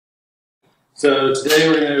So today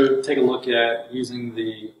we're going to take a look at using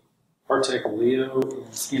the Artec Leo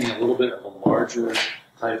and scanning a little bit of a larger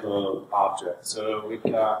type of object. So we've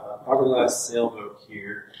got a fiberglass sailboat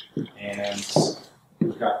here, and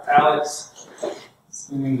we've got Alex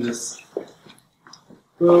scanning this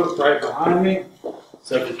boat right behind me.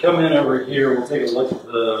 So if you come in over here, we'll take a look at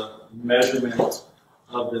the measurement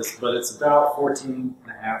of this, but it's about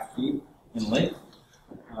 14.5 feet in length.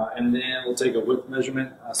 And then we'll take a width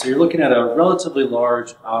measurement. So you're looking at a relatively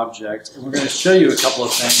large object, and we're going to show you a couple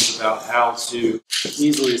of things about how to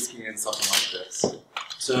easily scan something like this.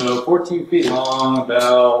 So 14 feet long,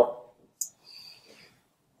 about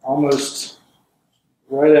almost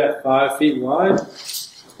right at 5 feet wide.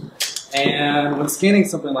 And when scanning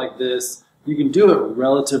something like this, you can do it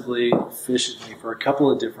relatively efficiently for a couple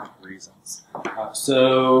of different reasons.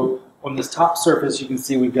 So on this top surface, you can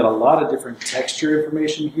see we've got a lot of different texture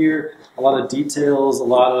information here, a lot of details, a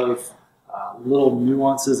lot of little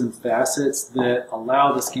nuances and facets that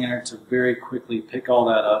allow the scanner to very quickly pick all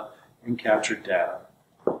that up and capture data.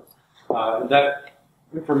 That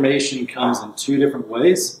information comes in two different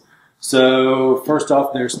ways. So first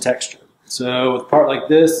off, there's texture. So with a part like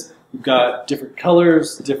this, you've got different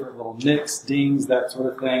colors, different little nicks, dings, that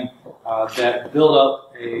sort of thing, that build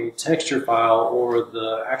up a texture file or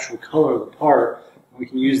the actual color of the part. And we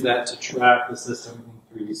can use that to track the system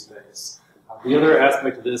in 3D space. The other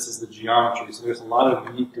aspect of this is the geometry. So there's a lot of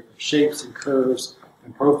unique different shapes and curves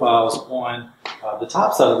and profiles on the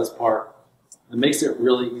top side of this part that makes it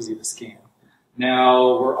really easy to scan.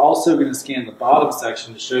 Now, we're also going to scan the bottom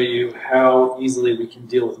section to show you how easily we can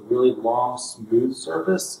deal with a really long, smooth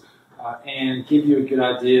surface and give you a good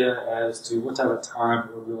idea as to what type of time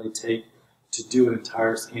it would really take to do an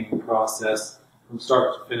entire scanning process from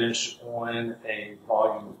start to finish on a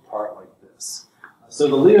volume of part like this. So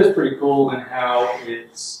the Leo is pretty cool in how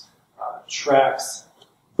it tracks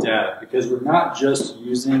data, because we're not just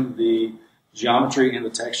using the geometry and the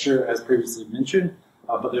texture as previously mentioned,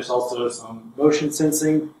 but there's also some motion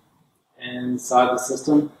sensing inside the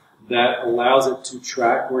system that allows it to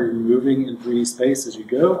track where you're moving in 3D space as you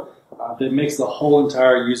go. That makes the whole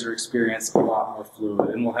entire user experience a lot more fluid.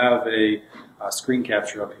 And we'll have a screen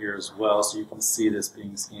capture up here as well, so you can see this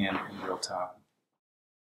being scanned in real time.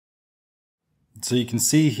 So you can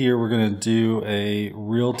see here we're going to do a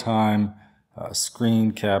real-time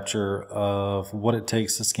screen capture of what it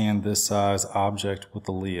takes to scan this size object with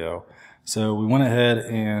the Leo. So we went ahead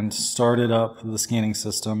and started up the scanning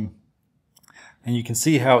system, and you can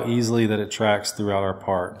see how easily that it tracks throughout our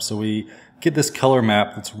part. So we get this color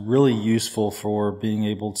map that's really useful for being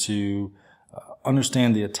able to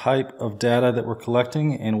understand the type of data that we're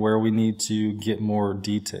collecting and where we need to get more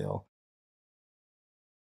detail.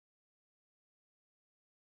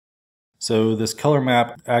 So this color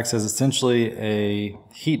map acts as essentially a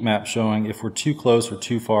heat map showing if we're too close or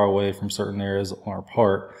too far away from certain areas on our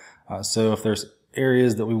part. So if there's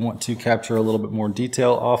areas that we want to capture a little bit more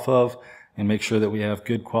detail off of and make sure that we have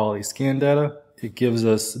good quality scan data, it gives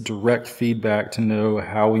us direct feedback to know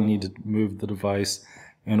how we need to move the device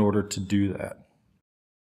in order to do that.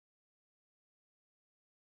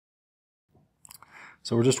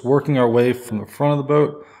 So we're just working our way from the front of the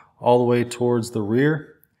boat all the way towards the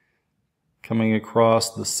rear, coming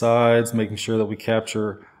across the sides, making sure that we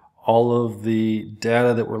capture all of the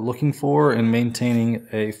data that we're looking for and maintaining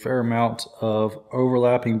a fair amount of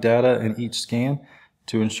overlapping data in each scan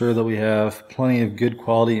to ensure that we have plenty of good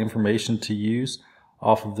quality information to use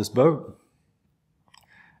off of this boat.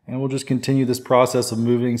 And we'll just continue this process of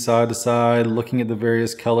moving side to side, looking at the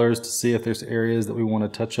various colors to see if there's areas that we want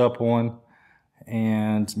to touch up on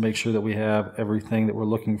and make sure that we have everything that we're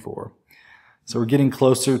looking for. So we're getting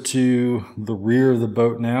closer to the rear of the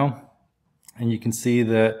boat now, and you can see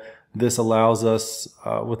that this allows us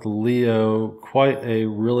with the Leo quite a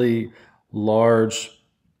really large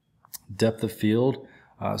depth of field.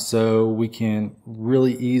 So we can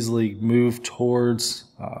really easily move towards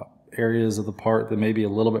areas of the part that may be a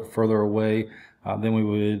little bit further away than we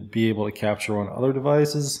would be able to capture on other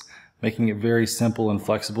devices, making it very simple and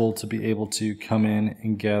flexible to be able to come in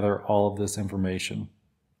and gather all of this information.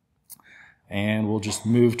 And we'll just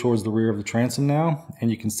move towards the rear of the transom now,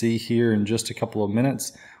 and you can see here in just a couple of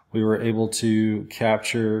minutes we were able to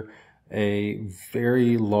capture a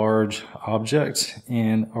very large object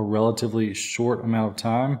in a relatively short amount of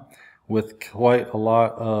time with quite a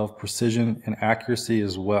lot of precision and accuracy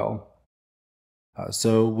as well.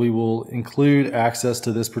 So we will include access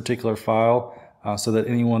to this particular file so that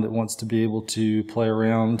anyone that wants to be able to play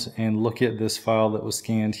around and look at this file that was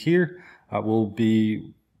scanned here will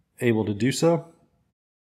be able to do so.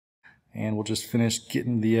 And we'll just finish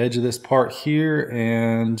getting the edge of this part here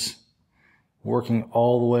and working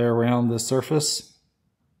all the way around the surface.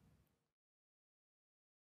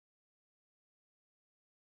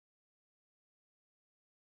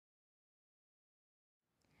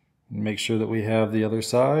 And make sure that we have the other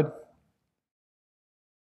side.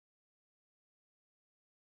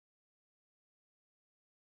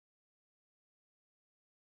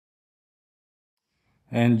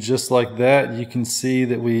 And just like that, you can see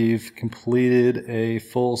that we've completed a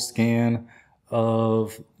full scan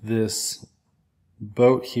of this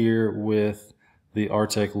boat here with the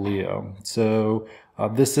Artec Leo. So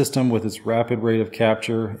this system, with its rapid rate of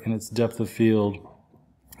capture and its depth of field,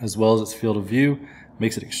 as well as its field of view,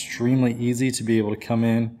 makes it extremely easy to be able to come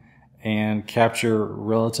in and capture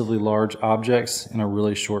relatively large objects in a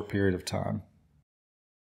really short period of time.